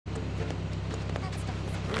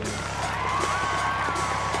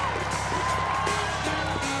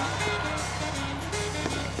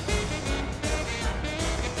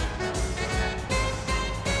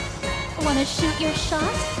Wanna shoot your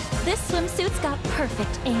shot? This swimsuit's got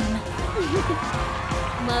perfect aim.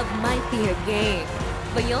 Love might be a game,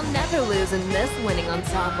 but you'll never lose in this winning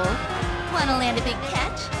ensemble. Wanna land a big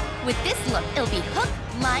catch? With this look, it'll be hook,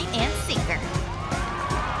 line, and sinker.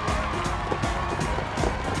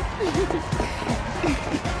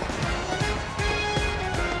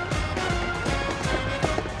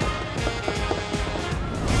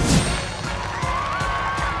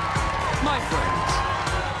 My friends,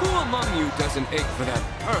 who among you doesn't ache for that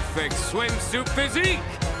perfect swimsuit physique?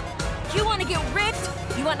 You wanna get ripped?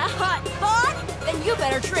 You want a hot bod? Then you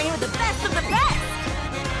better train with the best of the best!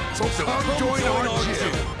 So come join our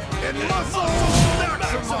gym and muscle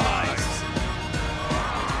maximize!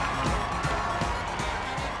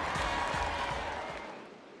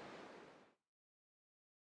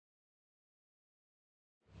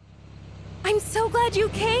 I'm so glad you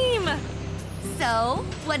came! So,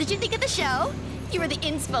 what did you think of the show? You were the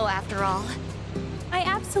inspo after all. I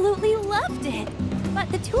absolutely loved it.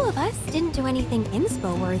 But the two of us didn't do anything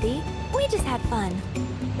inspo-worthy. We just had fun.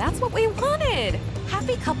 That's what we wanted!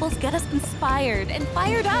 Happy couples get us inspired and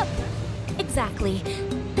fired up! Exactly.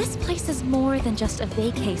 This place is more than just a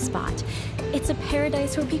vacay spot. It's a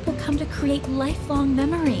paradise where people come to create lifelong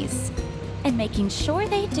memories. And making sure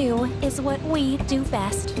they do is what we do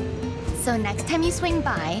best. So next time you swing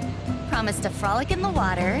by, promise to frolic in the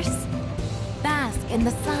waters, Bask in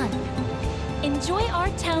the sun. Enjoy our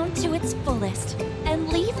town to its fullest. And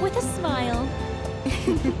leave with a smile.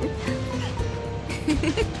 Do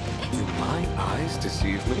my eyes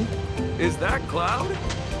deceive me? Is that Cloud?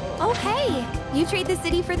 Oh hey! You trade the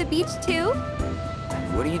city for the beach too?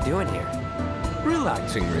 What are you doing here?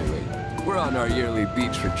 Relaxing, really. We're on our yearly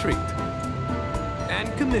beach retreat.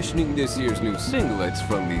 And commissioning this year's new singlets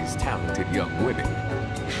from these talented young women.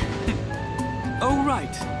 Oh,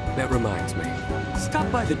 right. That reminds me.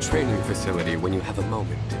 Stop by the training facility when you have a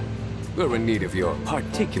moment. We're in need of your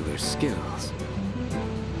particular skills.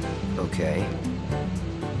 Okay.